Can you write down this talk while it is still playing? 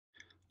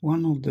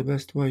One of the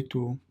best way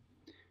to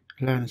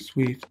learn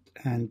Swift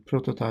and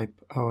prototype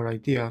our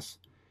ideas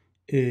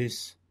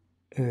is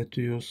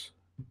to use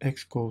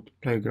XCode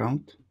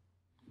Playground.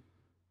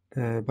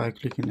 By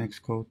clicking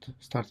XCode,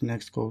 starting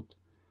XCode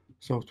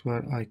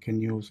software, I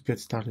can use Get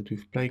Started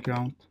with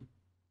Playground.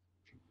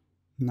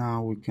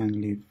 Now we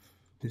can leave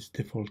this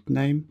default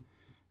name,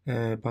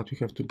 but we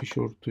have to be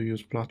sure to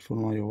use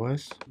platform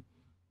iOS.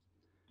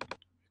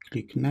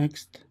 Click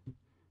Next,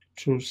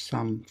 choose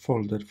some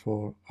folder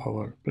for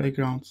our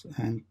playgrounds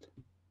and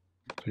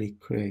click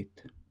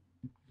Create.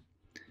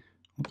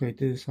 Okay,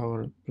 this is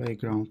our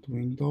playground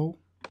window.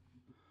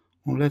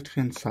 On left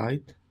hand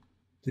side,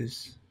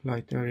 this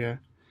light area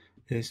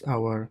is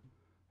our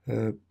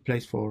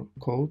place for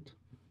code.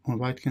 On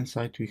right hand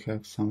side we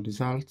have some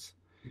results.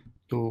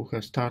 To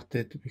have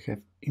started, we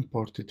have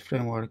imported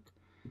framework,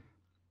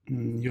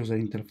 user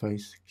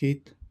interface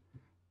kit,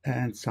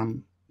 and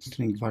some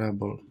string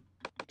variable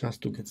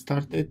just to get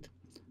started.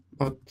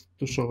 But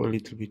to show a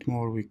little bit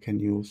more, we can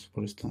use,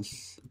 for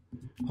instance,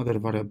 other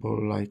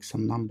variable like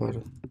some number,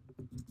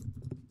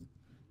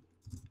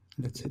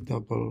 let's say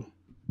double,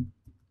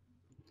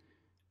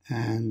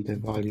 and the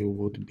value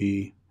would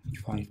be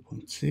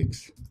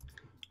 5.6,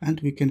 and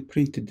we can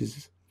print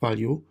this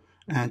value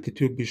and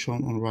it will be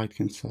shown on right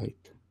hand side.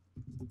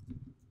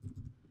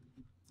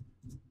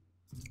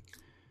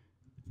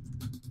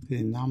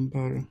 The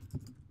number,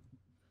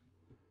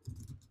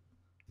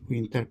 we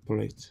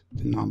interpolate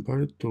the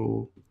number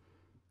to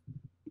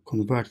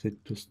convert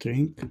it to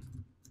string,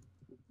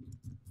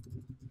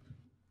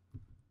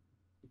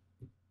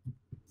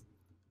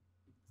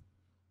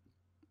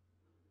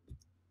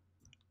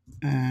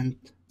 and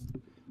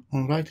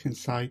on right hand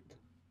side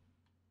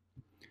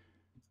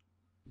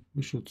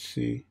we should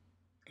see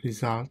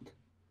result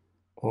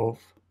of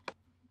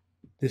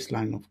this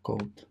line of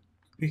code.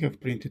 We have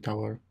printed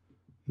our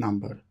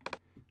number.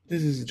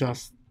 This is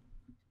just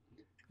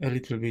a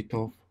little bit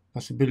of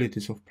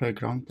possibilities of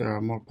Playground. There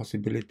are more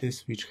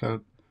possibilities which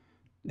help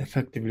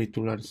effectively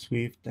to learn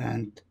Swift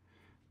and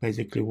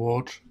basically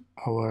watch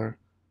our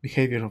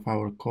behavior of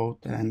our code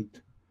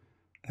and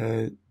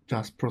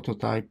just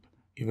prototype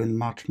even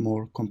much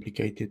more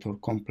complicated or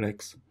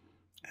complex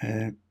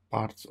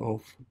parts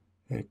of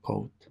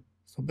code.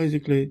 So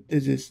basically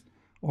this is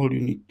all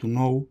you need to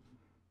know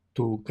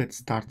to get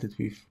started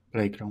with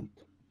Playground.